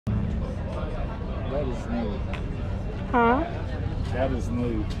That is new. Huh? That is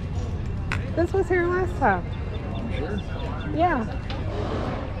new. This was here last time. I'm sure. Yeah.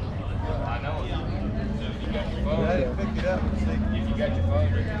 I know. So if you got your phone, pick it up and see. If you got your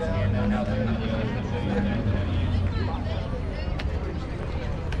phone, Rick, just hand that out there.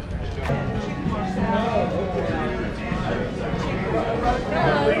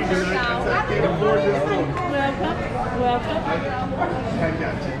 Welcome. Thank you.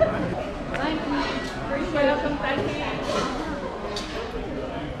 Welcome. Thank you.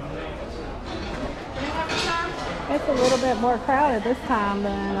 It's a little bit more crowded this time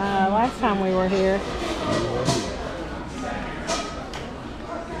than last time we were here.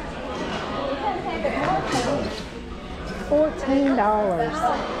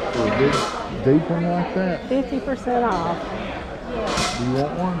 $14. For a big, deep one like that? 50% off. Do you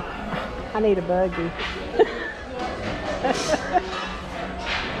want one? I need a buggy.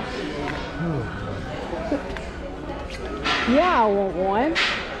 Yeah, I want one.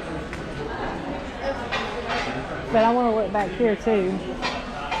 But I want to look back here too.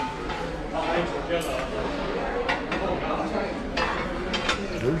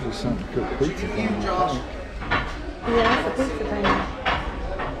 There's just something to cook pizza on. Yeah, that's a pizza pan.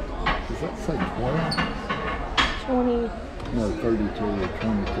 Does that say 12? 20. No, 32 or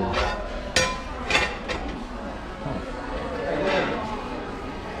 22.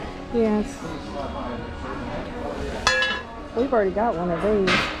 Yes. We've already got one of these.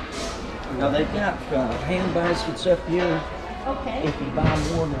 Now they've got hand baskets up here. Okay. If you buy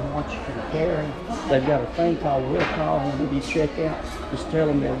more than what you can carry, they've got a thing called will call. When you check out, just tell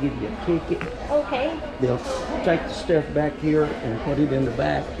them they'll give you a ticket. Okay. They'll take the stuff back here and put it in the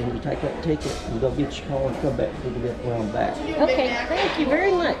back, and you take that ticket and they'll get your car and come back and pick it up around back. Okay. Thank you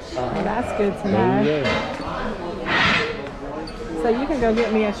very much. That's good to There know. you go. So you can go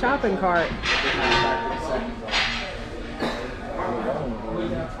get me a shopping cart.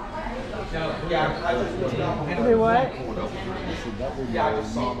 Do what?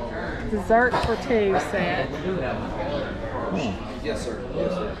 Dessert for two set. Yes, sir.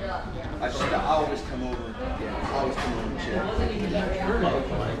 Yes, sir. I always come over. Yeah, I always come over and check.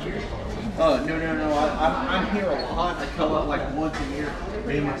 No. I'm here a lot. I come up like once a year.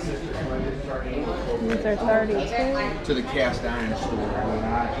 Me and my sister come over and start eating. These are 32. To the cast iron store.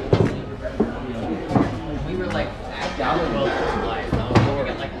 We were like live. We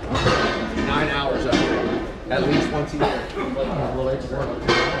got like 9 hours up here. At least once a year. Well, it's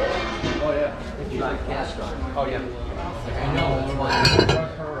Oh, yeah. if you like cast iron. Oh, yeah. I know it's why I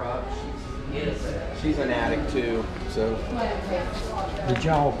brought her up. She's an addict too, so. Did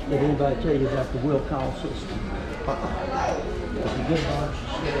y'all, did anybody tell you about the will call system? If you get a bunch of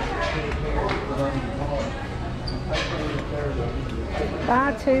stuff,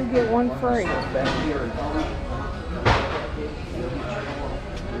 Buy two, get one free. back here.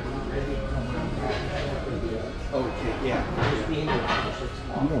 Okay, yeah. You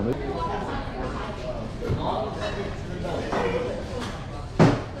don't need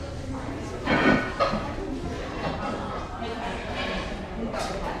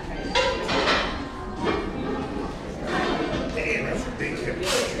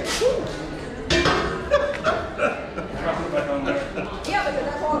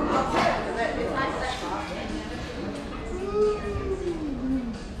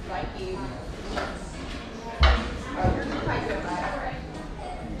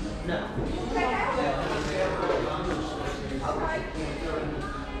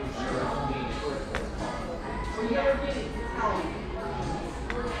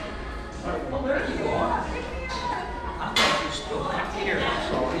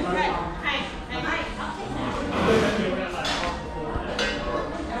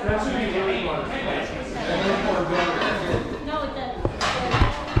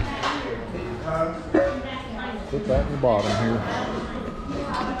Put that in the bottom here.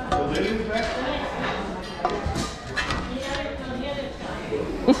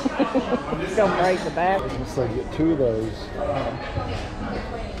 Don't break the back. Let's say get two of those.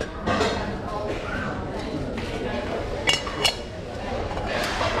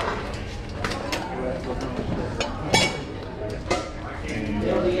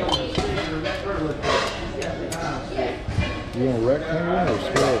 You want a rectangle or a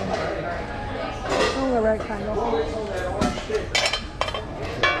square one? On the rectangle.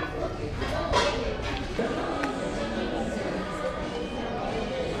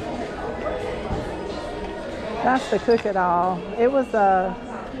 That's the Cook It All. It was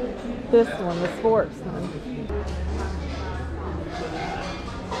this one, the sports one.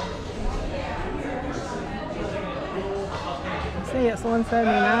 See, it's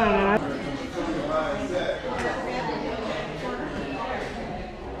 $179.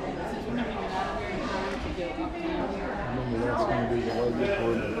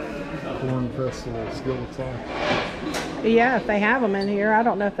 Or the corn festival still looks like. Yeah, if they have them in here. I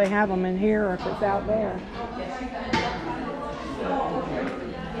don't know if they have them in here or if it's out there.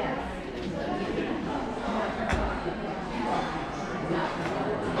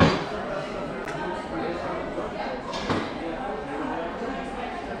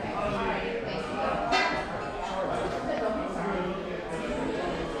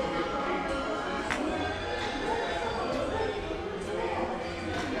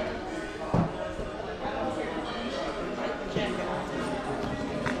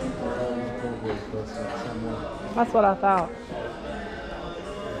 That's what I thought.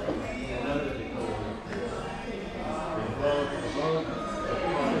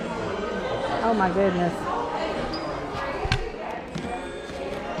 Oh my goodness.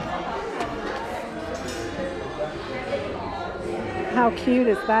 How cute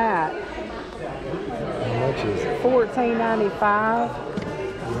is that? How much is it? $14.95.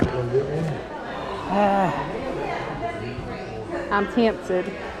 You not gonna get one? I'm tempted.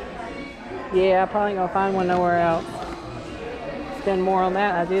 Yeah, I probably ain't gonna find one nowhere else. Spend more on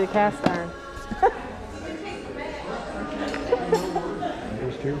that. I do the cast iron.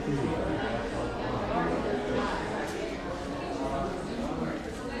 Just here for you.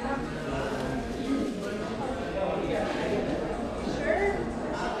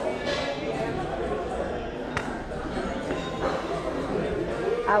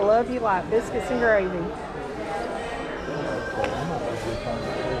 I love you like biscuits and gravy.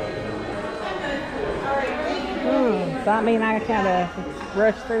 Does that mean I kind of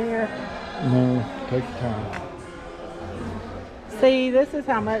rush through here? No, take your time. See, this is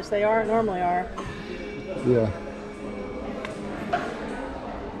how much they normally are. Yeah.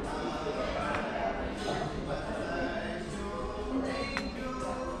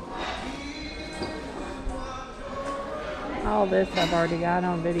 All this I've already got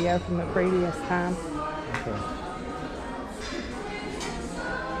on video from the previous time. Okay.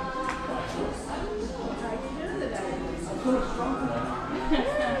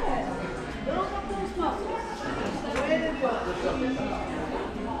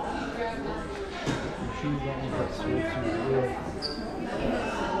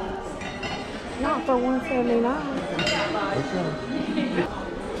 Not for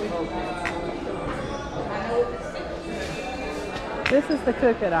 $179. This is the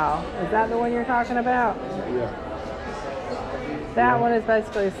cook it all. Is that the one you're talking about? Yeah. That one is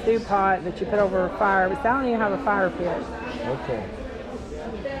basically a stew pot that you put over a fire, but that don't even have a fire pit. Okay.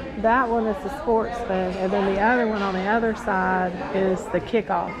 That one is the sportsman, and then the other one on the other side is the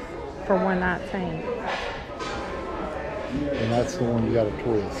kickoff for $119. And that's the one you got to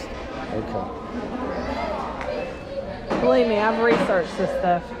twist. Okay. Believe me, I've researched this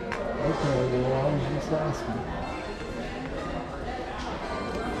stuff. Okay, well, I was just asking.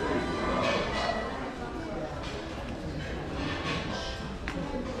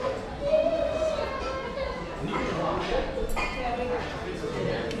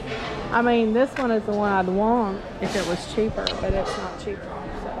 I mean, this one is the one I'd want if it was cheaper, but it's not cheaper.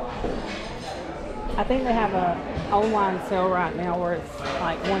 So I think they have a online sale right now where it's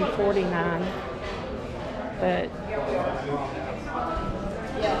like $149. But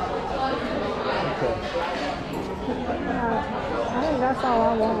I think that's all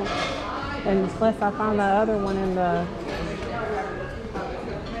I want. Unless I find the other one in the